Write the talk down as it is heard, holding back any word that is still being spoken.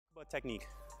Technique.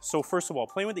 So first of all,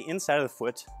 playing with the inside of the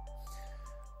foot,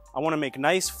 I want to make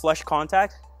nice flush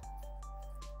contact.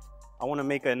 I want to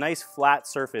make a nice flat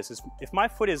surface. If my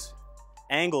foot is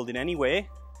angled in any way,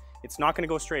 it's not going to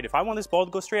go straight. If I want this ball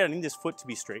to go straight, I need this foot to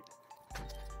be straight.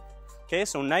 Okay,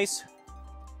 so nice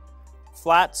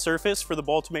flat surface for the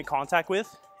ball to make contact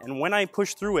with. And when I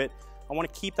push through it, I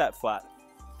want to keep that flat.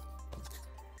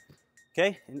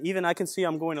 Okay, and even I can see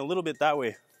I'm going a little bit that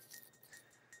way.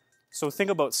 So think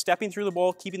about stepping through the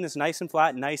ball, keeping this nice and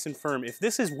flat, nice and firm. If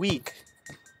this is weak,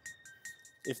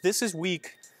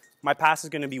 my pass is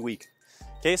going to be weak.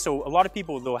 Okay, so a lot of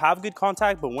people, they'll have good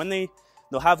contact, but when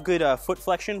they'll have good foot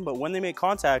flexion, but when they make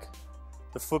contact,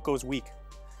 the foot goes weak.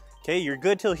 Okay, you're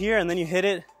good till here, and then you hit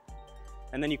it,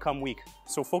 and then you come weak.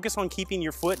 So focus on keeping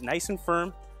your foot nice and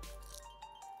firm,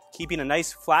 keeping a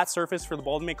nice flat surface for the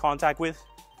ball to make contact with,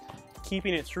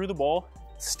 keeping it through the ball,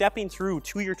 stepping through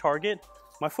to your target.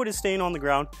 My foot is staying on the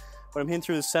ground, but I'm hitting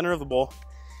through the center of the ball.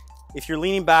 If you're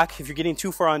leaning back, if you're getting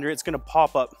too far under, it's gonna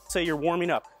pop up. Say you're warming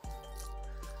up.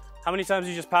 How many times are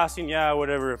you just passing? Yeah,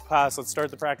 whatever, pass, let's start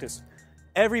the practice.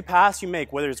 Every pass you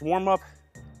make, whether it's warm up,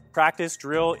 practice,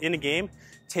 drill, in a game,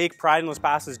 take pride in those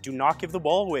passes. Do not give the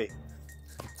ball away.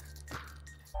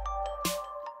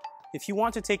 If you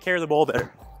want to take care of the ball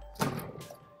better,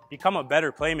 become a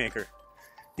better playmaker.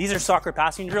 These are soccer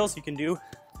passing drills you can do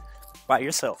by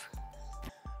yourself.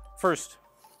 First,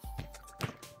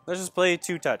 let's just play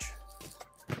two touch.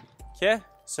 Okay,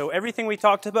 so everything we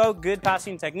talked about, good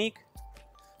passing technique,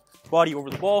 body over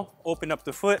the ball, open up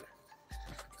the foot,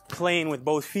 playing with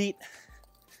both feet.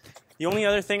 The only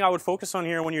other thing I would focus on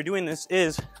here when you're doing this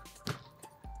is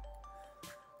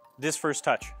this first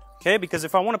touch. Okay, because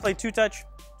if I want to play two touch,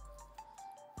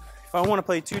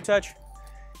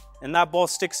 and that ball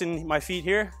sticks in my feet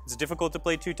here, it's difficult to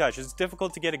play two touch. It's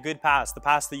difficult to get a good pass, the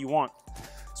pass that you want.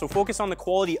 So focus on the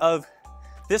quality of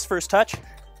this first touch,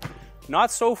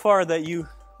 not so far that you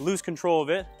lose control of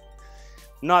it,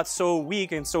 not so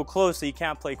weak and so close that you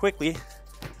can't play quickly,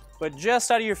 but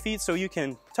just out of your feet so you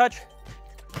can touch,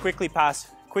 quickly pass,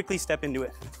 quickly step into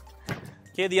it.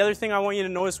 Okay, the other thing I want you to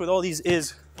notice with all these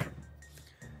is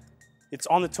it's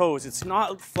on the toes. It's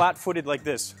not flat-footed like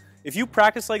this. If you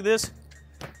practice like this,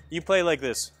 you play like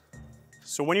this.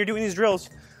 So when you're doing these drills,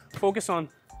 focus on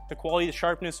the quality, the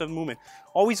sharpness of movement.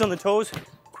 Always on the toes,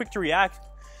 quick to react,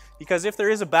 because if there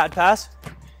is a bad pass,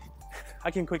 I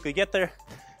can quickly get there,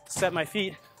 set my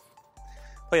feet,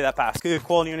 play that pass. Good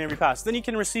quality on every pass. Then you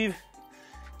can receive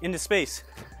into space.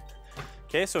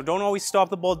 Okay, so don't always stop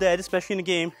the ball dead, especially in a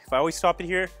game. If I always stop it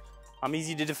here, I'm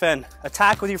easy to defend.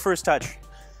 Attack with your first touch.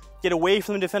 Get away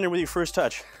from the defender with your first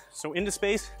touch. So into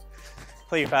space,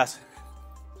 play your pass.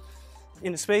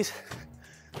 Into space,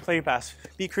 play your pass.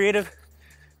 Be creative,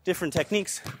 different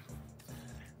techniques,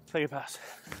 play your pass.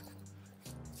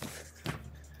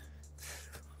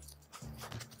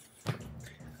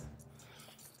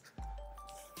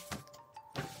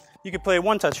 You could play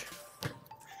one touch.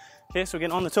 Okay, so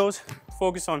again, on the toes,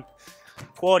 focus on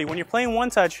quality. When you're playing one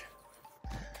touch,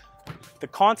 the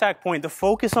contact point, the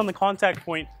focus on the contact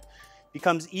point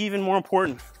becomes even more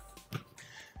important.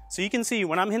 So you can see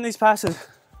when I'm hitting these passes,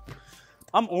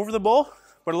 I'm over the ball,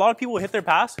 but a lot of people hit their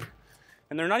pass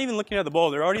and they're not even looking at the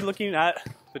ball, they're already looking at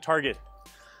the target.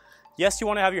 Yes, you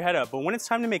want to have your head up, but when it's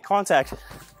time to make contact,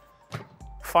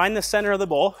 find the center of the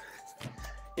ball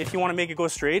if you want to make it go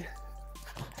straight,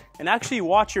 and actually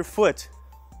watch your foot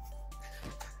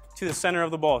to the center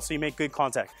of the ball so you make good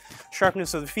contact.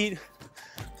 Sharpness of the feet,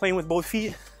 playing with both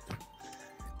feet,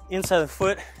 inside the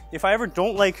foot. If I ever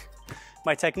don't like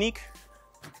my technique,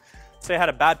 say I had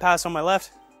a bad pass on my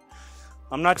left,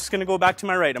 I'm not just gonna go back to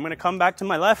my right. I'm gonna come back to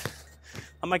my left.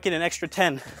 I might get an extra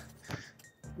 10.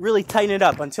 Really tighten it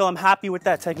up until I'm happy with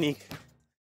that technique.